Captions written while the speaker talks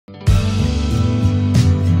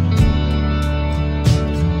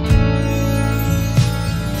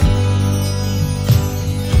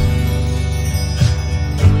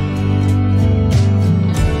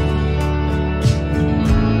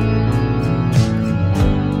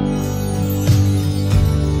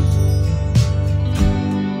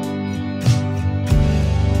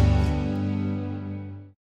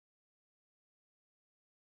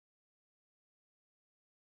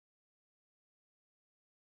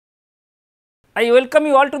I welcome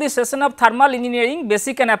you all to the session of thermal engineering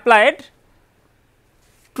basic and applied.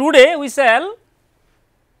 Today we shall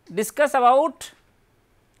discuss about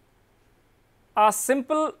a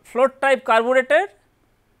simple float type carburetor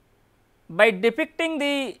by depicting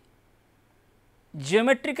the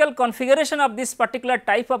geometrical configuration of this particular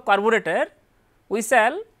type of carburetor. We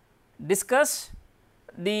shall discuss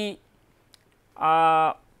the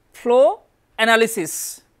flow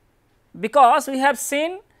analysis, because we have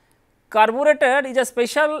seen carburetor is a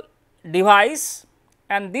special device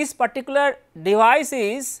and this particular device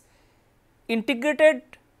is integrated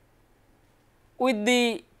with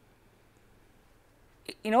the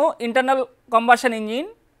internal combustion engine,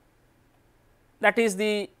 that is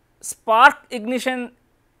the spark ignition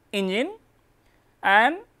engine,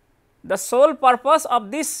 and the sole purpose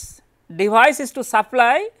of this device is to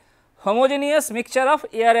supply homogeneous mixture of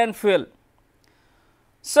air and fuel.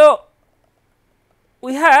 So,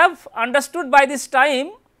 we have understood by this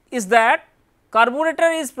time is that carburetor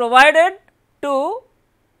is provided to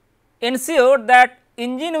ensure that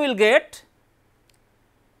engine will get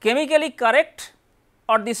chemically correct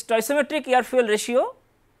or the stoichiometric air fuel ratio.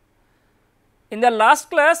 In the last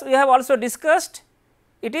class we have also discussed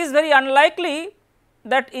it is very unlikely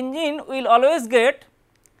that engine will always get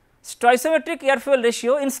stoichiometric air fuel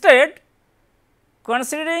ratio. Instead,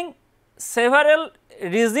 considering several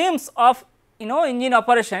regimes of engine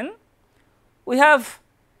operation, we have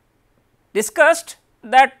discussed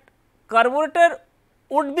that carburetor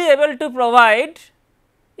would be able to provide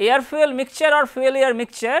air fuel mixture or fuel air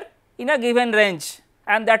mixture in a given range,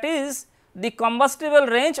 and that is the combustible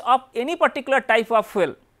range of any particular type of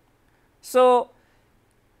fuel. So,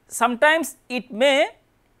 sometimes it may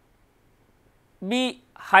be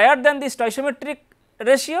higher than the stoichiometric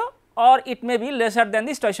ratio or it may be lesser than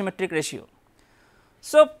the stoichiometric ratio.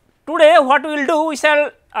 So, today what we will do, we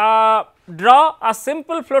shall draw a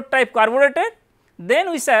simple float type carburetor,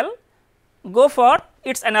 then we shall go for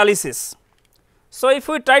its analysis. So, if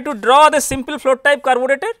we try to draw the simple float type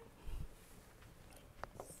carburetor,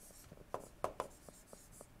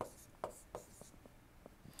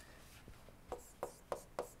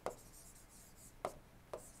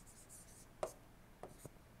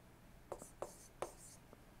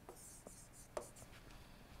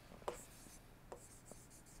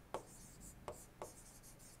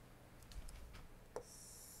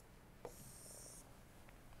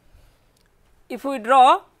 if we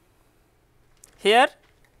draw here,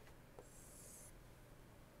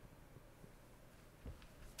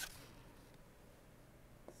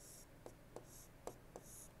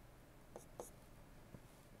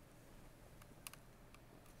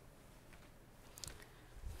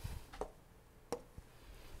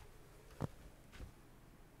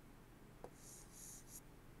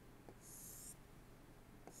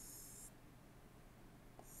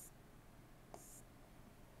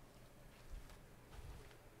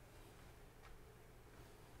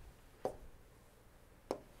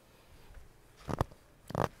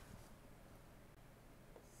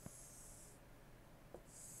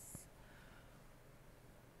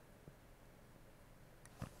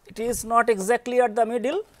 it is not exactly at the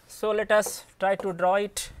middle. So, let us try to draw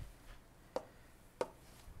it.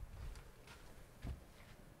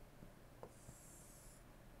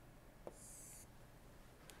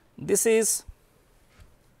 This is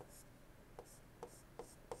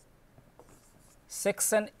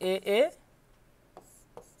section AA.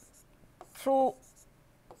 Through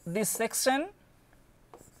this section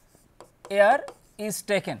air is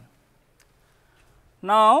taken.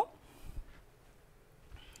 Now,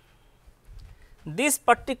 this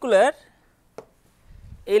particular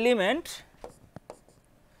element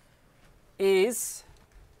is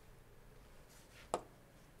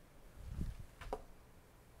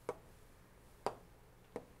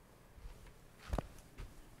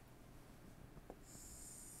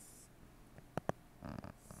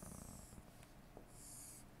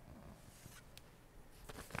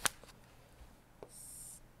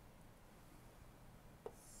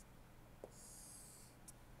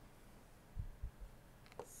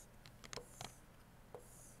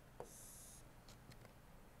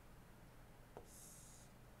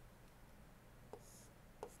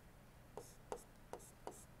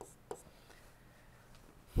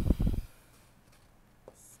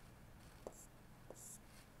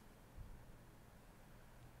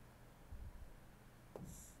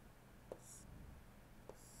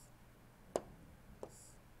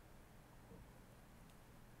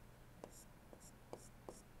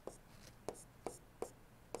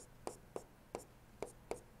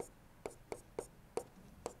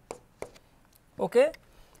okay.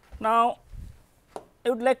 Now, I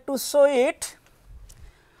would like to show it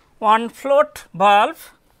one float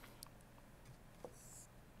valve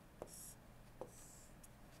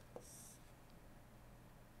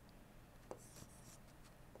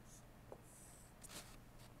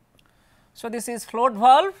so this is float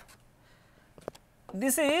valve,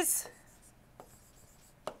 this is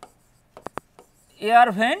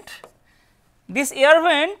air vent. This air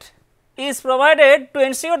vent is provided to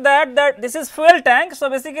ensure that this is fuel tank. So,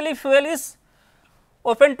 basically fuel is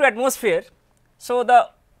open to atmosphere. So, the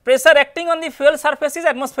pressure acting on the fuel surface is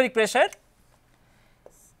atmospheric pressure.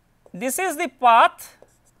 This is the path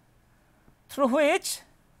through which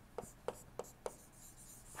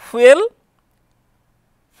fuel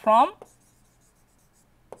from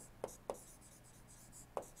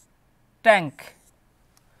tank.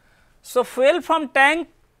 So, fuel from tank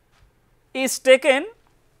is taken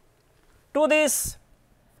to this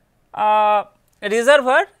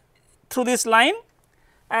reservoir through this line,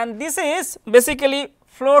 and this is basically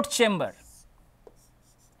float chamber.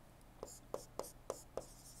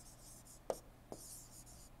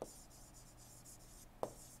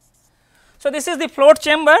 So, this is the float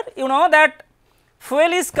chamber. You know that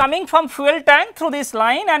fuel is coming from fuel tank through this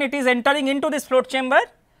line and it is entering into this float chamber,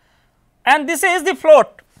 and this is the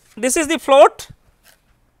float. This is the float.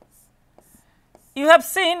 You have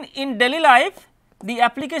seen in daily life the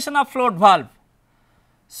application of float valve.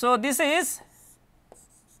 So, this is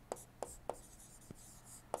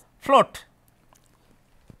float,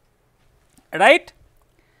 right,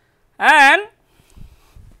 and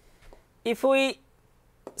if we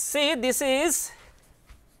see this is,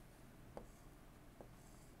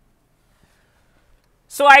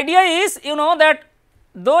 so idea is you know that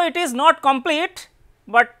though it is not complete,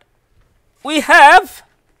 but we have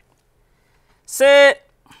say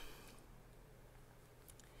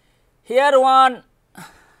here one,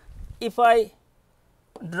 if I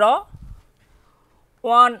draw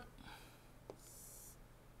one,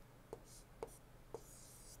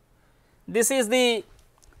 this is the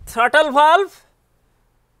throttle valve,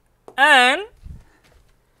 and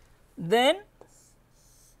then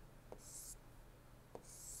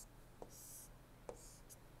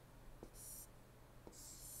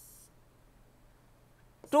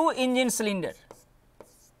two engine cylinder.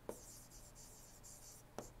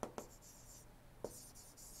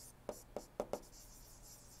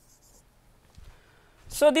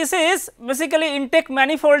 So, this is basically intake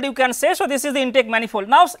manifold you can say. So, this is the intake manifold.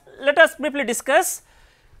 Now, let us briefly discuss.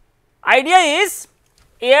 Idea is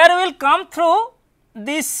air will come through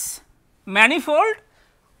this manifold,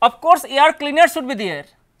 of course, air cleaner should be there.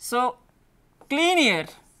 So, clean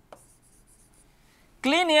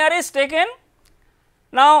air is taken.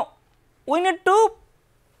 Now, we need to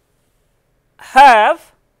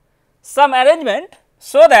have some arrangement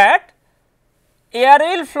so that air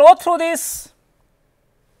will flow through this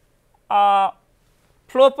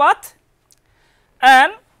flow path,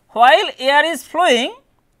 and while air is flowing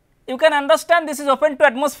you can understand this is open to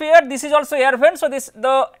atmosphere, this is also air vent. So, this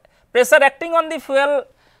the pressure acting on the fuel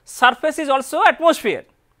surface is also atmosphere.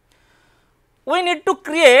 We need to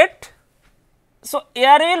create, so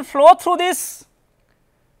air will flow through this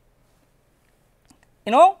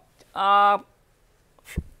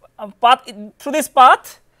path, through this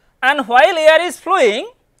path, and while air is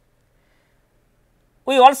flowing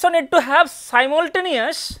we also need to have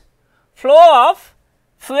simultaneous flow of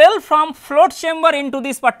fuel from float chamber into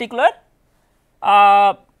this particular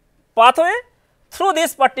pathway through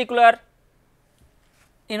this particular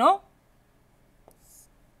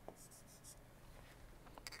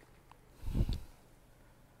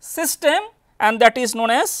system, and that is known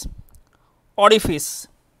as orifice.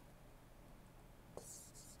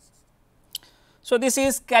 So, this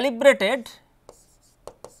is calibrated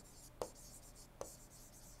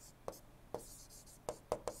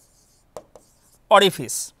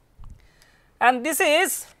orifice, and this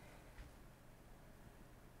is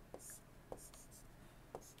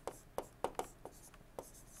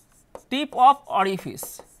tip of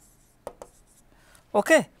orifice.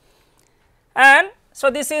 Okay. And so,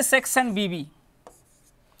 this is section BB.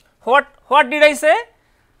 What did I say?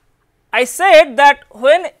 I said that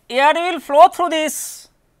when air will flow through this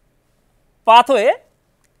pathway,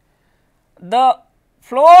 the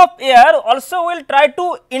flow of air also will try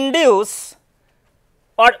to induce,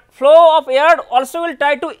 or flow of air also will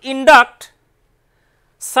try to induct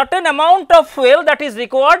certain amount of fuel that is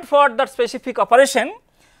required for that specific operation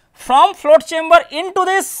from float chamber into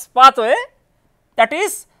this pathway, that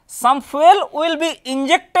is some fuel will be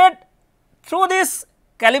injected through this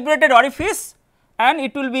calibrated orifice and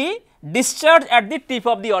it will be discharged at the tip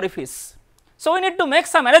of the orifice. So, we need to make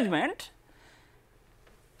some arrangement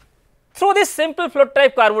through through this simple float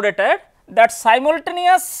type carburetor, that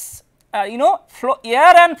simultaneous flow,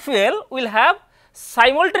 air and fuel will have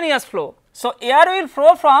simultaneous flow. So, air will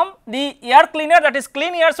flow from the air cleaner, that is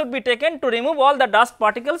clean air should be taken to remove all the dust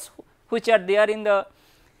particles which are there in the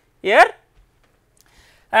air,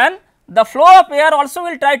 and the flow of air also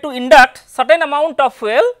will try to induct certain amount of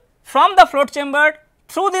fuel from the float chamber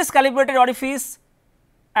through this calibrated orifice,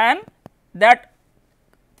 and that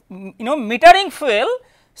metering fuel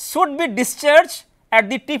should be discharged at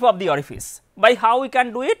the tip of the orifice. By how we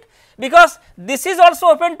can do it? Because this is also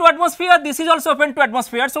open to atmosphere, this is also open to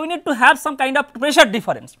atmosphere. So, we need to have some kind of pressure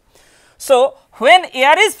difference. So, when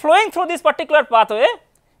air is flowing through this particular pathway,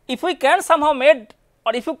 if we can somehow make,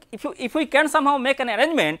 or if we can somehow make an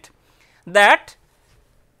arrangement that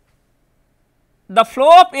the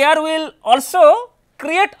flow of air will also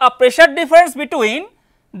create a pressure difference between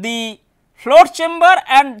the float chamber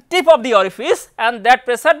and tip of the orifice, and that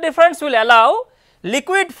pressure difference will allow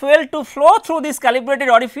liquid fuel to flow through this calibrated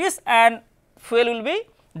orifice and fuel will be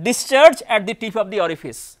discharged at the tip of the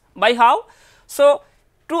orifice. By how? So,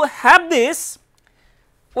 to have this,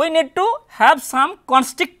 we need to have some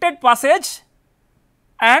constricted passage,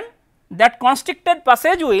 and that constricted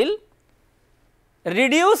passage will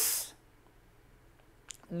reduce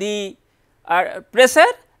the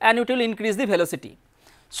pressure and it will increase the velocity.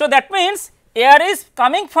 So, that means air is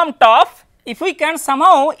coming from top. If we can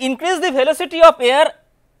somehow increase the velocity of air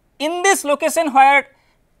in this location where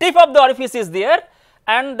tip of the orifice is there,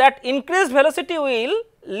 and that increased velocity will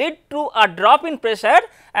lead to a drop in pressure,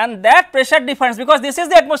 and that pressure difference, because this is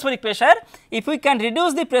the atmospheric pressure, if we can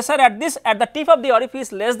reduce the pressure at the tip of the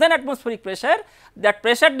orifice less than atmospheric pressure, that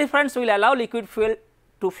pressure difference will allow liquid fuel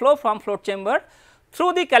to flow from float chamber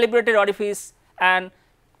through the calibrated orifice and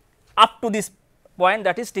up to this point,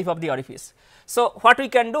 that is tip of the orifice. So, what we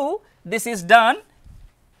can do, this is done.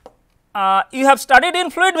 You have studied in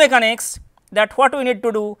fluid mechanics that what we need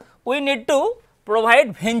to do, we need to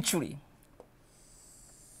provide venturi.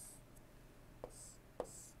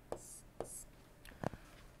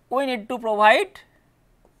 We need to provide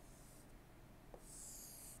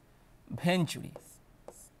venturi.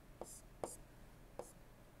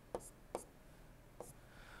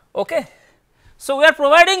 Okay. So, we are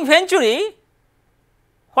providing venturi.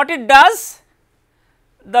 What it does?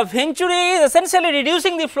 The venturi is essentially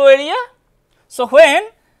reducing the flow area. So, when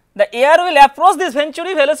the air will approach this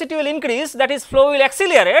venturi, velocity will increase, that is flow will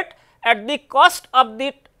accelerate. At the cost of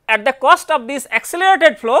this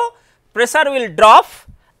accelerated flow, pressure will drop,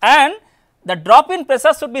 and the drop in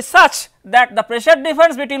pressure should be such that the pressure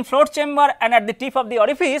difference between float chamber and at the tip of the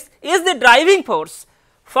orifice is the driving force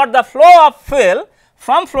for the flow of fuel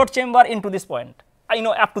from float chamber into this point,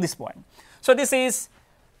 up to this point. So, this is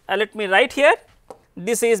let me write here,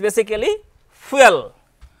 this is basically fuel.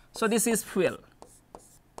 So, this is fuel.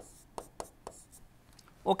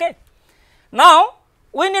 Okay. Now,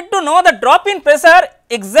 we need to know the drop in pressure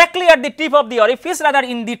exactly at the tip of the orifice, rather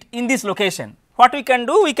in this location. What we can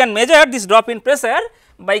do? We can measure this drop in pressure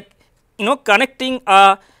by connecting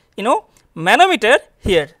a manometer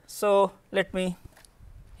here. So, let me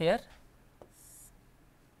here.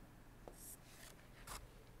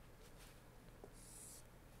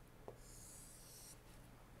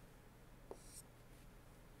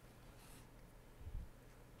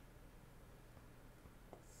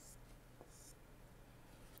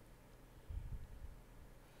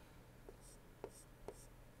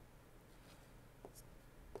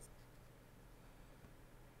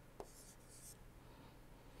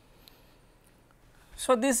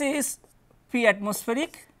 So, this is P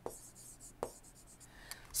atmospheric.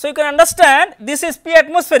 So, you can understand this is P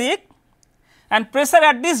atmospheric and pressure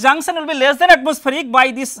at this junction will be less than atmospheric by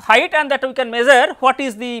this height, and that we can measure what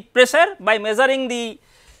is the pressure by measuring the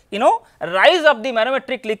rise of the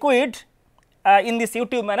manometric liquid in this U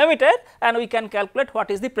tube manometer, and we can calculate what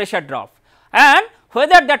is the pressure drop and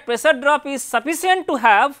whether that pressure drop is sufficient to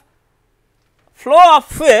have flow of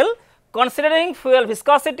fuel considering fuel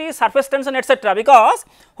viscosity, surface tension, etc. Because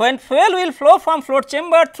when fuel will flow from float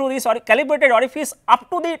chamber through this calibrated orifice up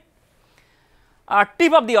to the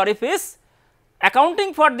tip of the orifice,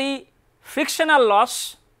 accounting for the frictional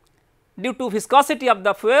loss due to viscosity of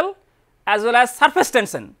the fuel as well as surface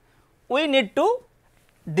tension, we need to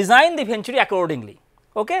design the venturi accordingly.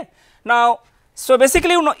 Okay. Now, so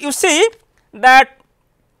basically you see that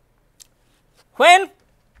when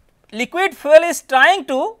liquid fuel is trying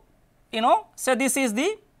to so this is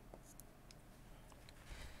the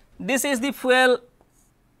fuel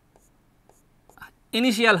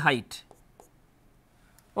initial height.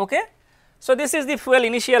 Okay. So, this is the fuel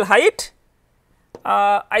initial height.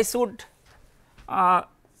 I should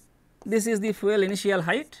this is the fuel initial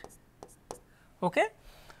height. Okay.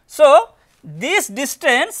 So, this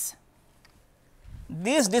distance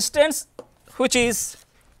which is,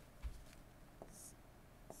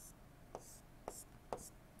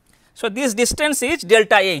 so this distance is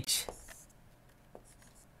delta H.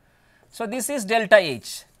 So, this is delta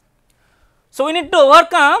H. So, we need to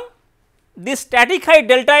overcome this static height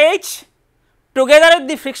delta H together with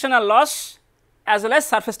the frictional loss as well as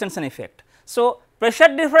surface tension effect. So, pressure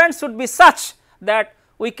difference should be such that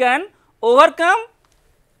we can overcome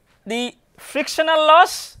the frictional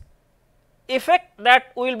loss effect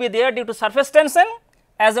that will be there due to surface tension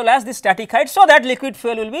as well as the static height. So, that liquid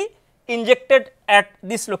fuel will be injected at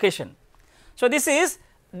this location. So, this is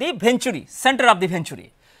the venturi, center of the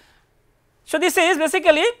venturi. So, this is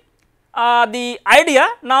basically the idea.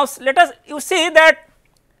 Now, let us you see that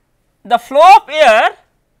the flow of air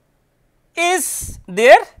is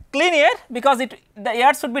there, clean air, because the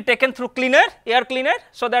air should be taken through cleaner, air cleaner.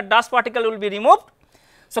 So, that dust particle will be removed.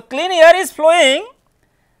 So, clean air is flowing,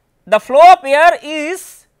 the flow of air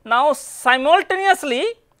is now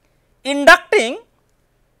simultaneously inducting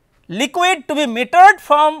liquid to be metered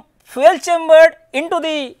from fuel chamber into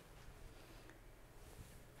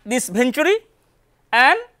this venturi,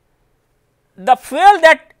 and the fuel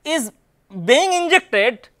that is being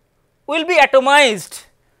injected will be atomized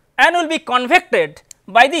and will be convected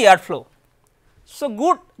by the airflow. So,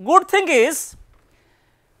 good thing is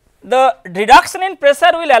the reduction in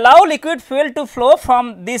pressure will allow liquid fuel to flow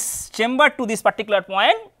from this chamber to this particular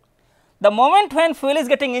point. The moment when fuel is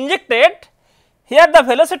getting injected, here the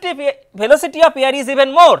velocity of air is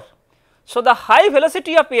even more. So, the high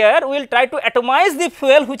velocity of air will try to atomize the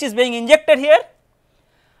fuel which is being injected here.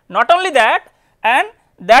 Not only that, and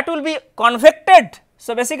that will be convected.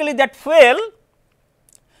 So, basically that fuel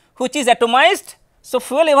which is atomized. So,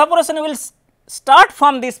 fuel evaporation will start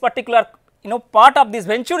from this particular part of this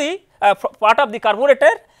venturi, part of the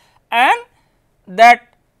carburetor, and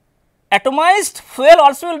that atomized fuel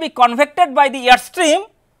also will be convected by the air stream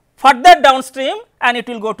further downstream, and it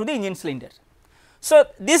will go to the engine cylinder. So,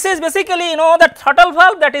 this is basically the throttle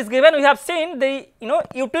valve that is given. We have seen the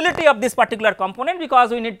utility of this particular component,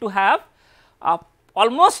 because we need to have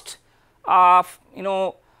almost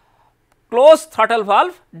closed throttle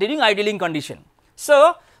valve during idling condition.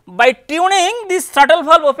 So, by tuning this throttle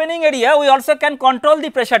valve opening area, we also can control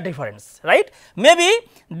the pressure difference, right. Maybe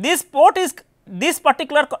this port is, this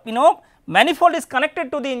particular manifold is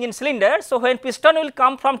connected to the engine cylinder. So, when piston will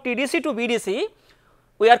come from TDC to BDC,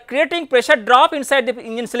 we are creating pressure drop inside the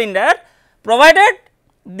engine cylinder, provided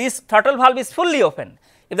this throttle valve is fully open.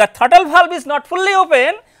 If the throttle valve is not fully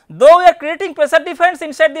open, though we are creating pressure difference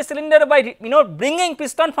inside the cylinder by bringing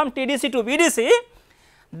piston from TDC to BDC,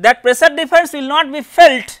 that pressure difference will not be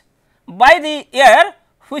felt by the air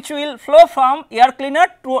which will flow from air cleaner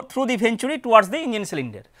through the venturi towards the engine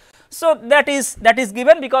cylinder. So, that is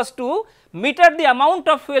given because to meter the amount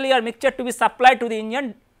of fuel air mixture to be supplied to the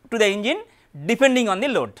engine depending on the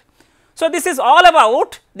load. So, this is all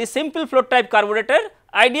about the simple flow type carburetor.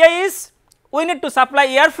 Idea is we need to supply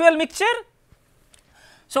air fuel mixture.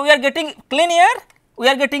 So, we are getting clean air, we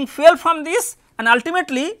are getting fuel from this, and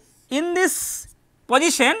ultimately in this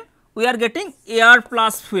position we are getting air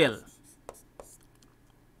plus fuel.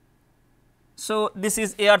 So, this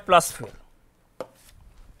is air plus fuel.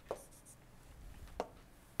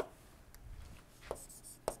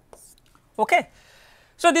 Okay.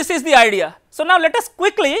 So, this is the idea. So, now let us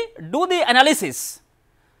quickly do the analysis.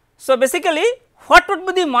 So, basically what would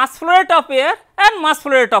be the mass flow rate of air and mass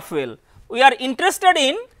flow rate of fuel? We are interested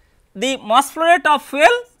in the mass flow rate of fuel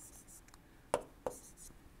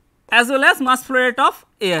as well as mass flow rate of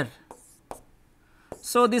air.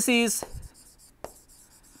 So, this is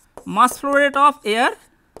mass flow rate of air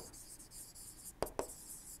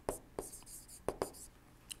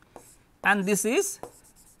and this is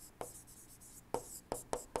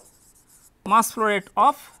mass flow rate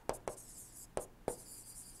of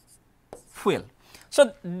fuel.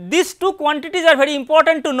 So, these two quantities are very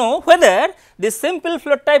important to know whether this simple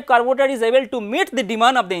flow type carburetor is able to meet the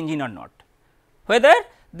demand of the engine or not, whether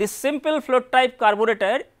this simple flow type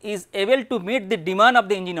carburetor is able to meet the demand of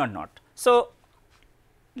the engine or not. So,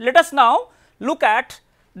 let us now look at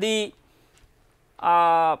the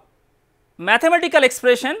mathematical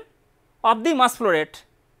expression of the mass flow rate,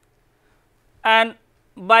 and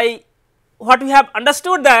by what we have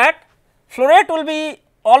understood that flow rate will be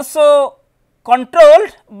also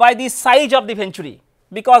controlled by the size of the venturi,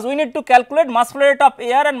 because we need to calculate mass flow rate of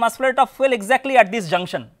air and mass flow rate of fuel exactly at this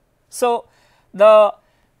junction. So, the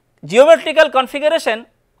geometrical configuration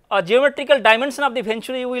or geometrical dimension of the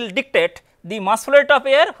venturi will dictate the mass flow rate of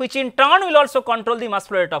air, which in turn will also control the mass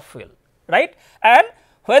flow rate of fuel, right. And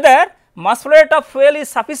whether mass flow rate of fuel is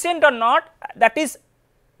sufficient or not, that is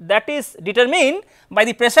determined by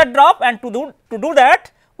the pressure drop, and to do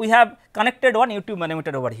that we have connected one U tube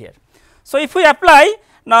manometer over here. So, if we apply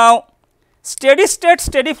now steady state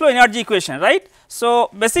steady flow energy equation, right. So,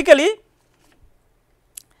 basically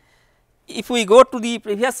if we go to the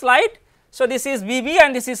previous slide, so this is BB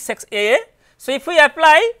and this is AA. So, if we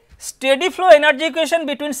apply steady flow energy equation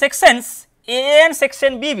between sections AA and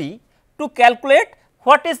section BB to calculate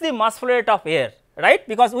what is the mass flow rate of air, right,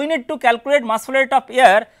 because we need to calculate mass flow rate of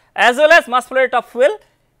air as well as mass flow rate of fuel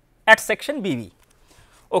at section BB.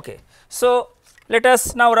 Okay. So, let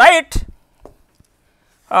us now write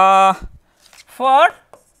for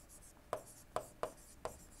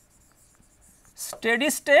steady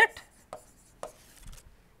state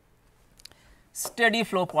steady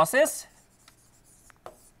flow process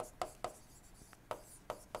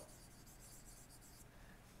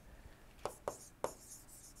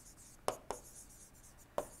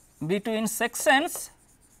between sections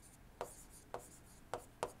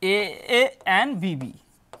AA and BB.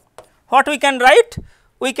 What we can write?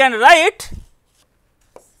 We can write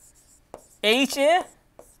HA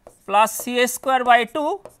plus CA square by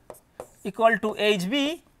 2 equal to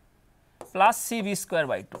HB plus CB square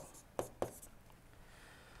by 2.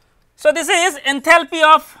 So, this is enthalpy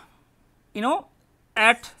of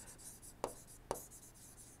at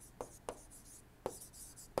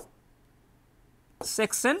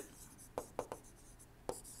section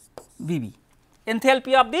BB,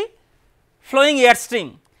 enthalpy of the flowing air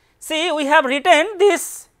stream. See, we have written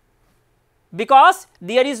this because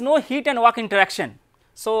there is no heat and work interaction.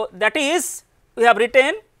 So, that is we have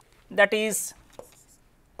written, that is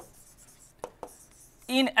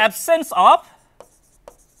in absence of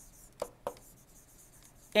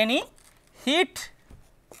any heat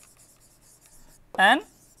and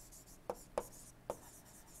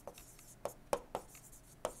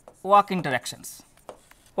work interactions.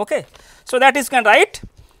 Okay. So, that is can write.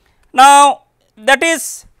 Now, that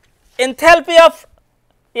is enthalpy of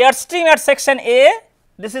air stream at section A,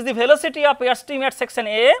 this is the velocity of air stream at section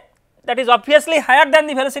A, that is obviously higher than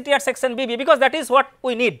the velocity at section BB, because that is what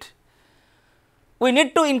we need. We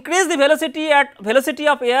need to increase the velocity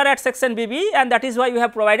of air at section BB, and that is why we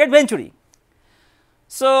have provided Venturi.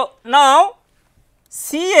 So, now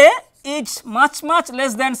CA is much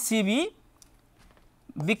less than CB,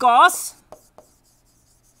 because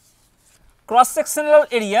cross sectional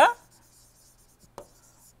area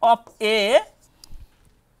of A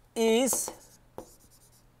is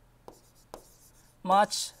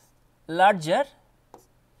much larger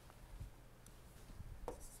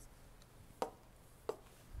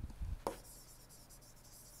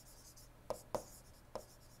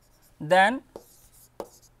than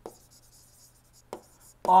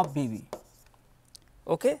of BB.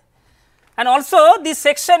 Okay. And also this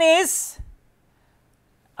section is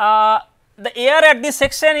the air at this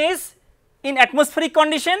section is in atmospheric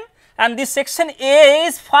condition, and this section A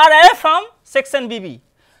is far away from section BB.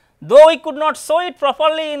 Though we could not show it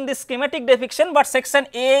properly in this schematic depiction, but section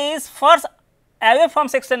A is first away from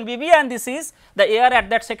section BB, and this is the air at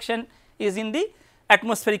that section is in the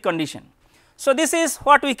atmospheric condition. So, this is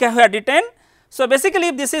what we have written. So, basically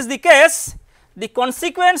if this is the case, the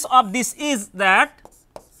consequence of this is that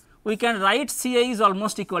we can write Ca is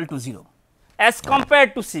almost equal to 0 as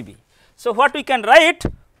compared to Cb. So, what we can write?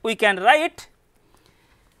 We can write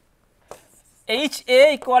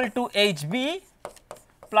Ha equal to Hb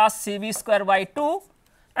plus Cb square by 2,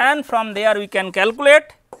 and from there we can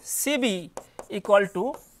calculate Cb equal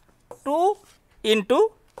to 2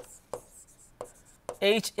 into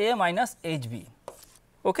Ha minus Hb.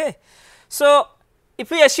 Okay. So, if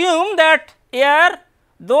we assume that air,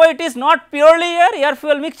 though it is not purely air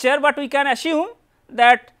fuel mixture, but we can assume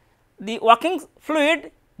that the working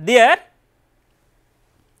fluid there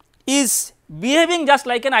is behaving just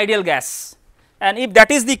like an ideal gas, and if that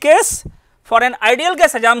is the case, for an ideal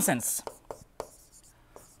gas assumptions,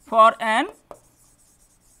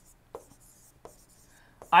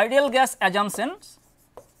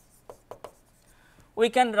 we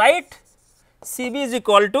can write Cb is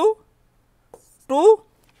equal to 2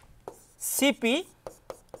 Cp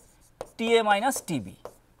Ta minus Tb.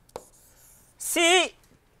 See,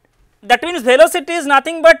 that means velocity is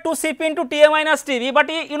nothing but 2 Cp into Ta minus Tb, but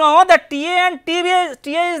you know that Ta and Tb,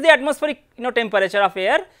 Ta is the atmospheric temperature of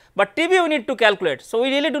air, but Tb we need to calculate. So, we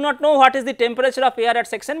really do not know what is the temperature of air at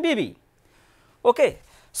section BB. Okay.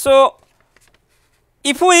 So,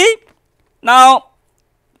 if we now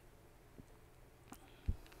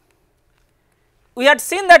we had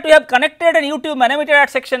seen that we have connected an U-tube manometer at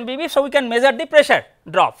section BB. So, we can measure the pressure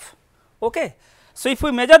drop. Okay. So, if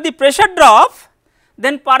we measure the pressure drop,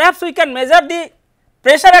 then perhaps we can measure the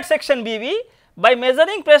pressure at section BB. By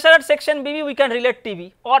measuring pressure at section BB, we can relate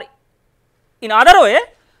TB, or in other way,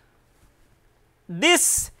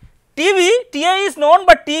 this TA is known,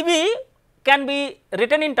 but TB can be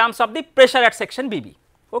written in terms of the pressure at section BB.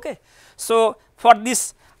 Okay. So, for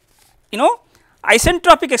this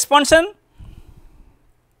isentropic expansion,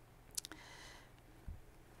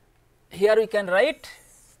 here we can write,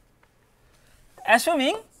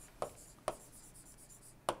 assuming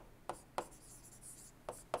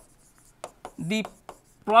the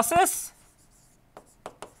process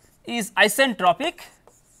is isentropic,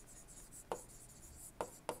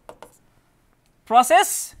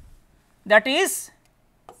 process that is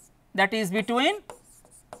between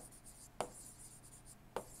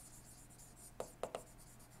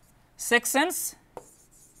sections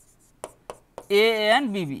A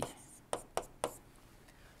and BB.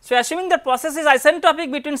 So, assuming that process is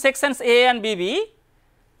isentropic between sections A and BB,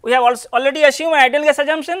 we have also already assumed ideal gas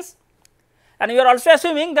assumptions, and we are also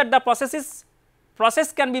assuming that the process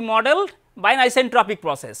can be modeled by an isentropic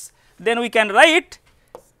process. Then we can write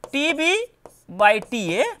TB by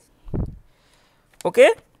TA.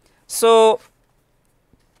 Okay. So,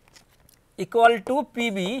 equal to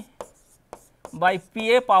PB by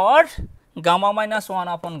PA power gamma minus 1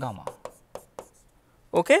 upon gamma.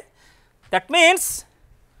 Okay. That means,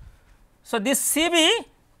 so this CB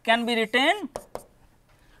can be written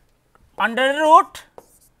under root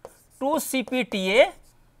 2 CPTA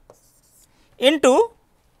into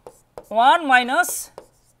 1 minus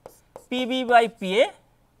PB by PA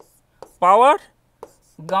power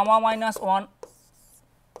gamma minus 1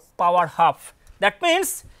 power half. That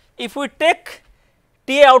means, if we take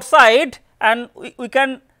TA outside and we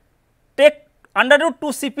can take under root 2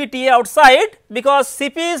 CPTA outside, because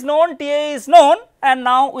CP is known, TA is known, and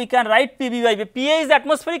now we can write PB by PA. PA is the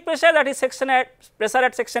atmospheric pressure, that is pressure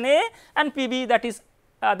at section A, and PB that is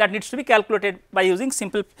that needs to be calculated by using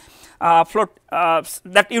simple float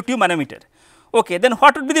that U-tube manometer. Okay, then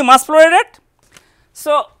what would be the mass flow rate?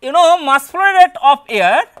 So, mass flow rate of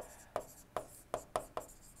air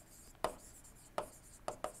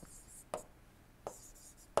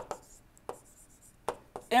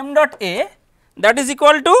m dot A, that is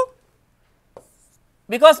equal to,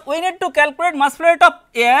 because we need to calculate mass flow rate of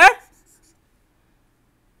air.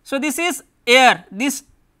 So, this is air, this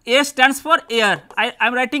A stands for air, I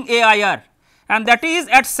am writing AIR, and that is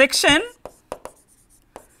at section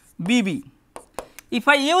BB. If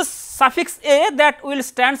I use suffix A, that will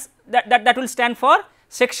stand for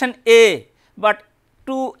section A, but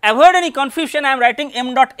to avoid any confusion, I am writing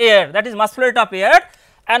m dot air, that is mass flow rate of air,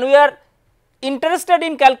 and we are interested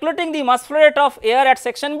in calculating the mass flow rate of air at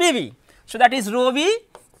section BB. So, that is rho B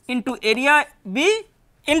into area B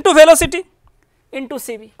into velocity into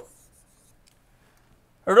CB.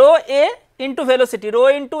 Rho A into velocity, rho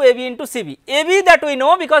into AB into CB. AB that we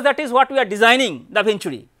know, because that is what we are designing the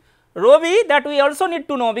venturi. Rho B that we also need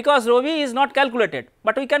to know, because rho B is not calculated,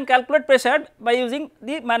 but we can calculate pressure by using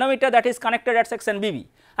the manometer that is connected at section BB,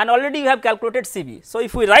 and already we have calculated CB. So,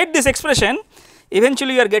 if we write this expression,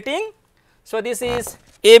 eventually we are getting, so this is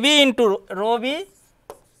AB into rho B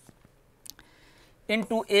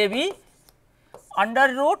into AB under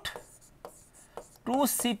root 2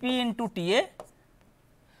 Cp into Ta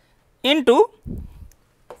into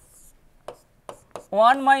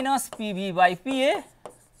 1 minus Pb by Pa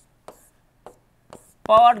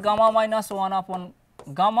power gamma minus 1 upon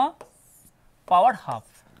gamma power half.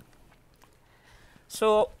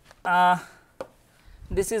 So,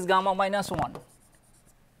 this is gamma minus 1.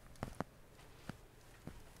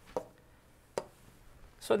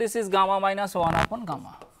 So, this is gamma minus 1 upon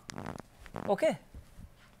gamma. Okay.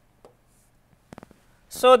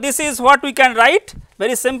 So, this is what we can write,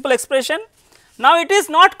 very simple expression. Now, it is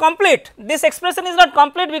not complete, this expression is not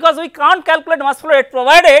complete, because we can't calculate mass flow rate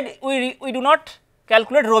provided we do not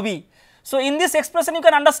calculate rho B. So, in this expression you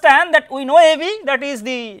can understand that we know AB, that is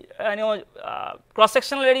the cross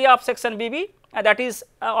sectional area of section BB, that is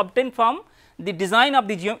obtained from the design of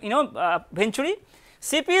the venturi.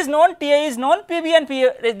 Cp is known, Ta is known, Pb and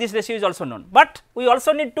Pa, this ratio is also known, but we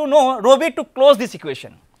also need to know rho B to close this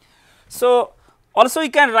equation. So, also we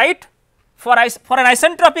can write for an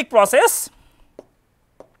isentropic process.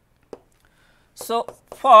 So,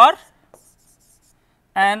 for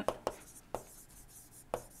an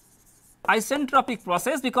isentropic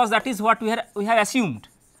process, because that is what we have assumed.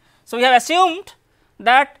 So, we have assumed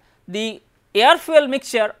that the air fuel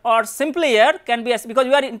mixture or simply air can be, because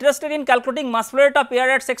we are interested in calculating mass flow rate of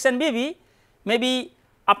air at section BB, maybe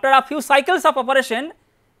after a few cycles of operation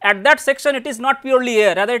at that section it is not purely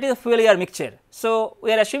air, rather it is a fuel air mixture. So,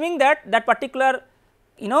 we are assuming that that particular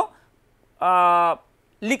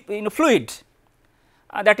fluid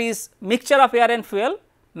that is mixture of air and fuel,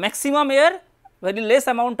 maximum air, very less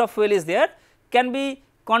amount of fuel is there, can be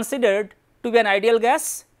considered to be an ideal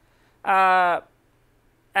gas,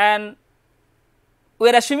 and we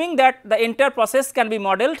are assuming that the entire process can be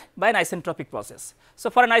modeled by an isentropic process. So,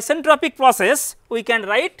 for an isentropic process we can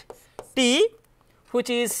write T, which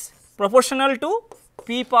is proportional to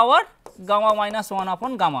P power gamma minus 1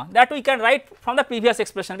 upon gamma, that we can write from the previous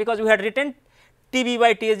expression, because we had written Tb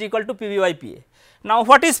by T is equal to Pb by Pa. Now,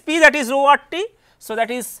 what is P? That is rho RT. So, that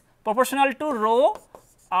is proportional to rho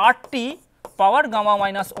RT power gamma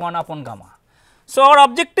minus 1 upon gamma. So, our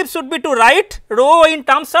objective should be to write rho in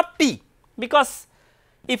terms of T, because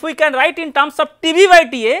if we can write in terms of Tb by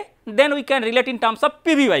Ta, then we can relate in terms of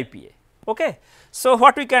Pb by Pa. Okay. So,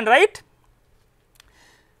 what we can write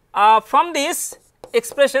from this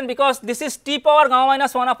expression, because this is T power gamma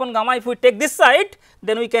minus 1 upon gamma, if we take this side,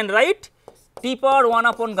 then we can write T power 1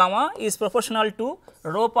 upon gamma is proportional to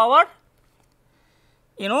rho power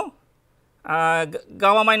gamma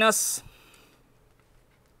minus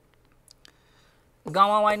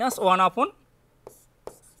 1 upon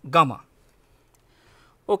gamma.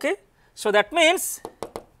 Okay. So, that means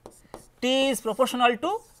T is proportional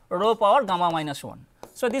to rho power gamma minus 1.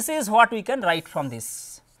 So, this is what we can write from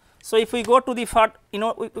this. So, if we go to the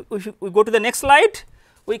we go to the next slide,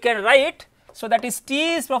 we can write. So, that is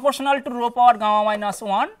T is proportional to rho power gamma minus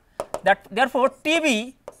 1, that therefore,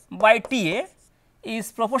 Tb by Ta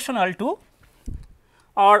is proportional to,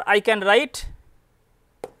 or I can write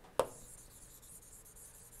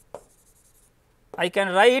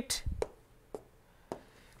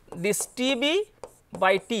this Tb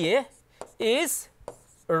by Ta is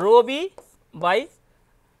rho b by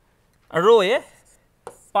rho a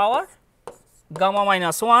power gamma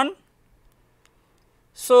minus 1.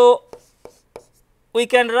 So, we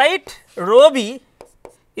can write rho b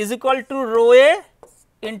is equal to rho a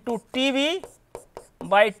into Tb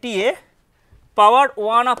by Ta power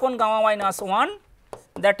 1 upon gamma minus 1,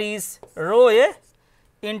 that is rho a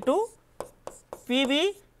into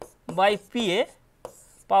Pb by Pa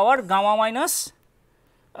power gamma minus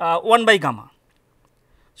 1 by gamma.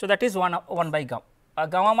 So, that is 1 by gamma,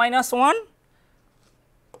 gamma minus 1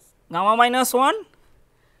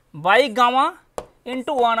 by gamma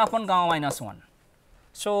into 1 upon gamma minus 1.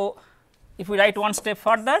 So, if we write one step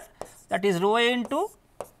further, that is rho a into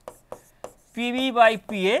Pb by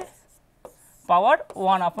Pa power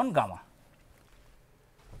 1 upon gamma.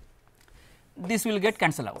 This will get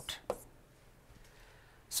cancelled out.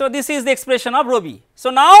 So, this is the expression of rho b. So,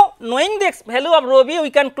 now knowing the value of rho b, we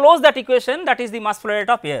can close that equation, that is the mass flow rate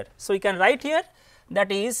of air. So, we can write here,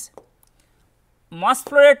 that is mass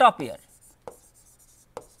flow rate of air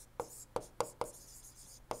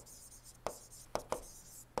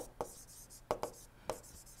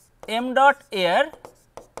m dot air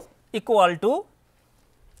equal to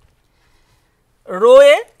rho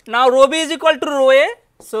a. Now, rho b is equal to rho a.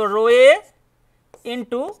 So, rho a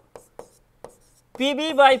into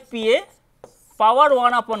Pb by Pa power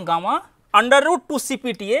 1 upon gamma under root 2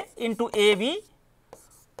 Cpta into Ab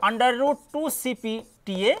under root 2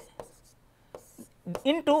 Cpta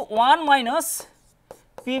into 1 minus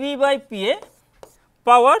Pb by Pa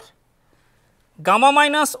power gamma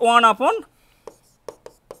minus 1 upon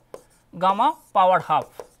gamma power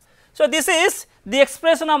half. So, this is the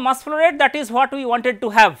expression of mass flow rate, that is what we wanted to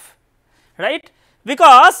have, right,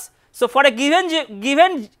 because so for a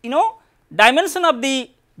given dimension of the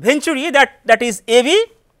venturi, that is AB,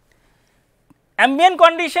 ambient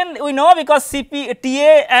condition we know, because Cp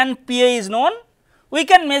Ta and Pa is known, we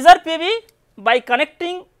can measure Pb by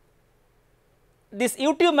connecting this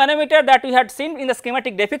U tube manometer that we had seen in the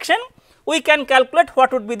schematic depiction. We can calculate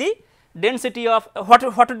what would be the density of what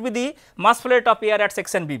would be the mass flow rate of air at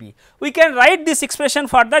section Bb. We can write this expression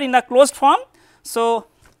further in a closed form. So,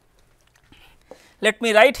 let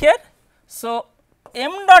me write here. So,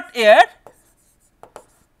 m dot air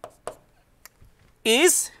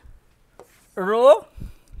is rho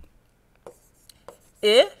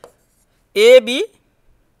a Ab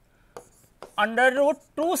under root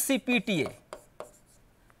 2 Cpta,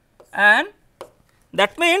 and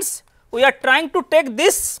that means we are trying to take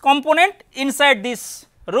this component inside this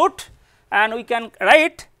root, and we can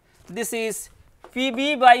write this is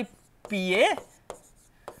Pb by Pa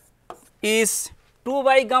is 2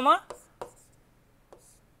 by gamma,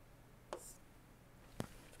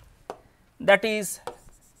 that is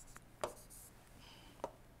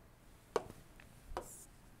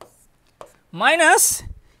minus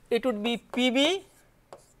it would be Pb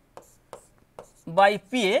by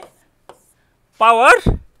Pa power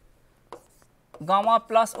gamma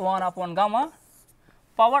plus 1 upon gamma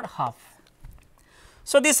power half.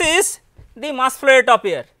 So, this is the mass flow rate of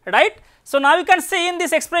air, right. So, now you can see in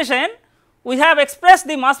this expression we have expressed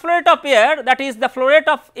the mass flow rate of air, that is the flow rate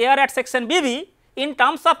of air at section BB in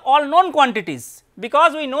terms of all known quantities,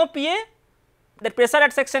 because we know Pa, the pressure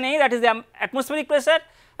at section A, that is the atmospheric pressure,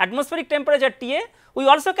 atmospheric temperature Ta. We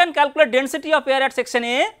also can calculate density of air at section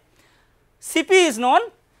A, Cp is known.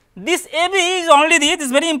 This AB is only the, this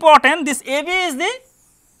is very important, this AB is the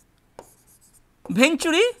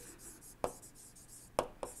Venturi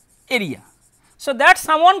area. So, that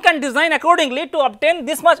someone can design accordingly to obtain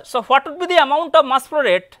this much. So, what would be the amount of mass flow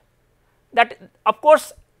rate, that of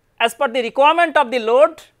course, as per the requirement of the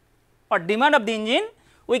load or demand of the engine,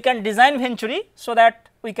 we can design Venturi, so that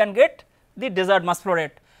we can get the desired mass flow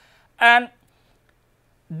rate. And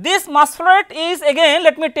this mass flow rate is, again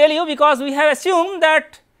let me tell you, because we have assumed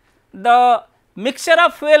that the mixture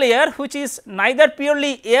of fuel air, which is neither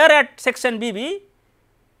purely air at section BB,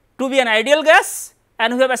 to be an ideal gas,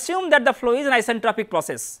 and we have assumed that the flow is an isentropic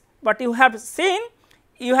process. But you have seen,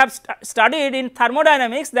 you have studied in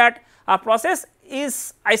thermodynamics that a process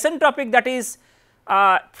is isentropic, that is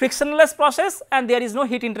frictionless process, and there is no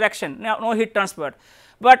heat interaction, no heat transfer.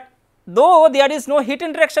 But though there is no heat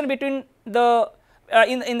interaction between the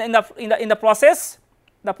in the process,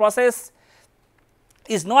 the process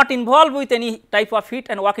is not involved with any type of heat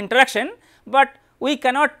and work interaction, but we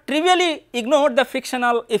cannot trivially ignore the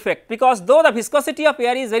frictional effect, because though the viscosity of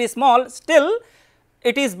air is very small, still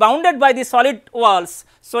it is bounded by the solid walls.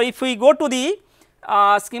 So, if we go to the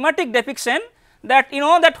schematic depiction, that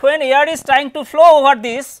that when air is trying to flow over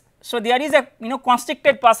this, so there is a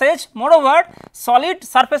constricted passage, moreover solid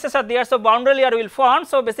surfaces are there, so boundary layer will form.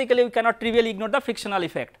 So, basically we cannot trivially ignore the frictional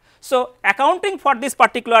effect. So, accounting for this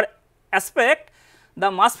particular aspect, the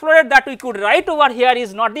mass flow rate that we could write over here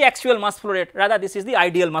is not the actual mass flow rate, rather this is the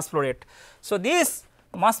ideal mass flow rate. So, this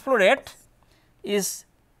mass flow rate is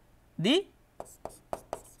the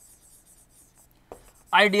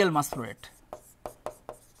ideal mass flow rate.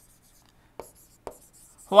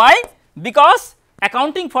 Why? Because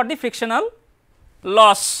accounting for the frictional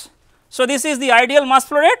loss. So, this is the ideal mass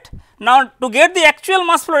flow rate. Now, to get the actual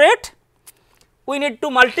mass flow rate, we need to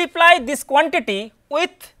multiply this quantity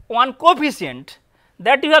with one coefficient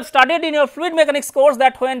that you have studied in your fluid mechanics course,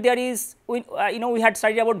 that when there is we had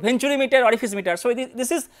studied about Venturi meter, orifice meter. So,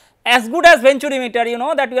 this is as good as Venturi meter,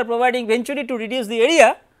 that we are providing Venturi to reduce the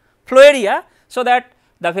area, flow area, so that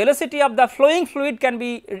the velocity of the flowing fluid can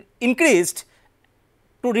be increased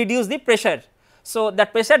to reduce the pressure. So,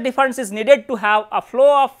 that pressure difference is needed to have a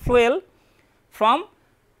flow of fuel from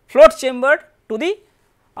float chamber to the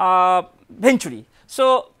Venturi.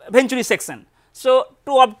 So, Venturi section. So,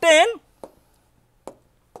 to obtain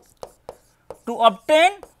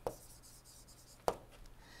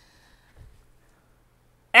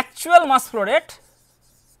actual mass flow rate,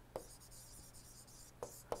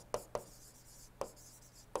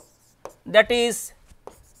 that is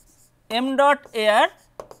m dot air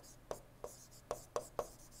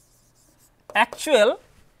actual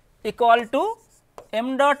equal to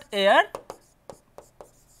m dot air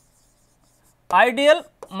ideal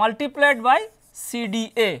multiplied by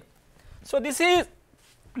CdA. So, this is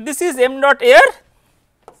m dot air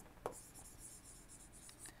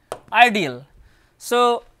ideal.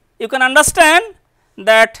 So, you can understand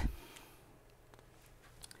that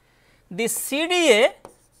this CdA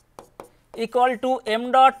equal to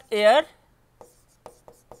m dot air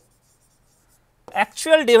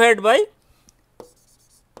actual divided by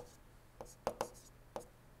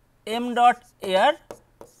m dot air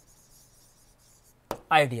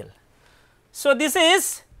ideal. So, this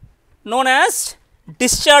is known as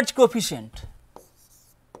discharge coefficient.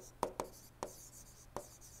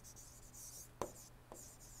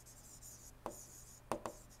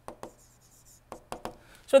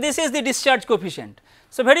 So, this is the discharge coefficient.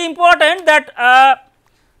 So, very important that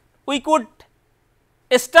we could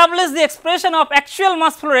establish the expression of actual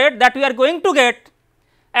mass flow rate that we are going to get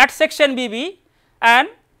at section BB, and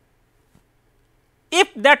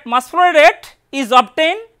if that mass flow rate is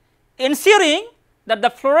obtained, ensuring that the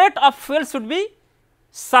flow rate of fuel should be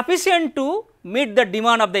sufficient to meet the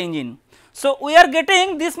demand of the engine. So, we are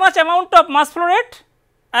getting this much amount of mass flow rate,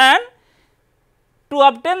 and to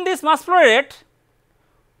obtain this mass flow rate,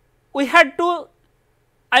 we had to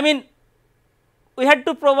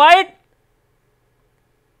provide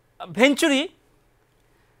Venturi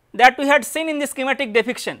that we had seen in the schematic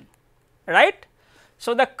depiction, right.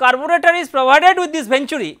 So, the carburetor is provided with this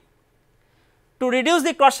Venturi, to reduce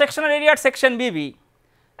the cross sectional area at section BB,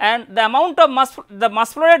 and the amount of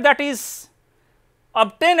mass flow rate that is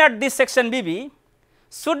obtained at this section BB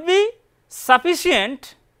should be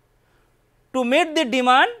sufficient to meet the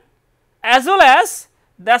demand, as well as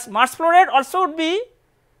the mass flow rate also would be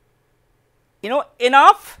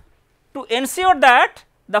enough to ensure that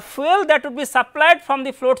the fuel that would be supplied from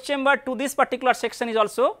the float chamber to this particular section is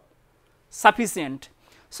also sufficient.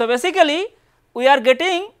 So, basically we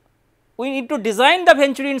need to design the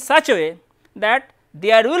venturi in such a way that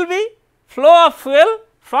there will be flow of fuel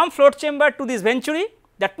from float chamber to this venturi.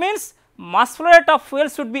 That means, mass flow rate of fuel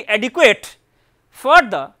should be adequate for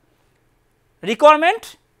the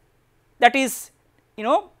requirement, that is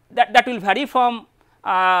that will vary from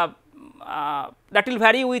that will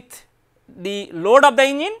vary with the load of the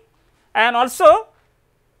engine, and also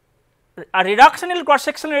a reduction in cross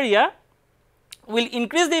sectional area will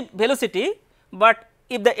increase the velocity, but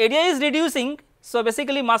if the area is reducing, so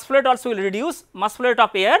basically mass flow rate also will reduce, mass flow rate of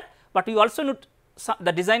air, but we also need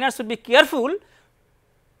the designer should be careful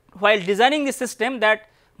while designing the system that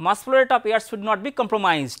mass flow rate of air should not be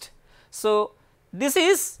compromised. So, this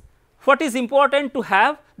is what is important to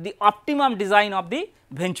have the optimum design of the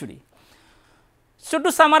venturi. So,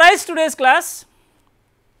 to summarize today's class,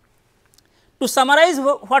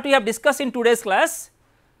 what we have discussed in today's class,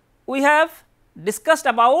 we have discussed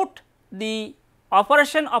about the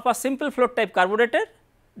operation of a simple float type carburetor,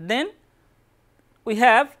 then we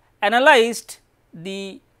have analyzed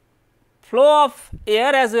the flow of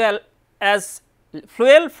air as well as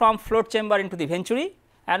fuel from float chamber into the venturi,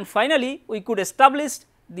 and finally, we could establish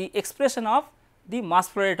the expression of the mass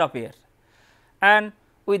flow rate of air. And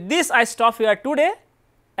with this I stop here today,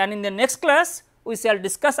 and in the next class we shall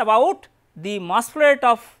discuss about the mass flow rate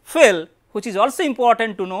of fuel, which is also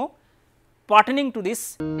important to know pertaining to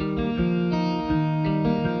this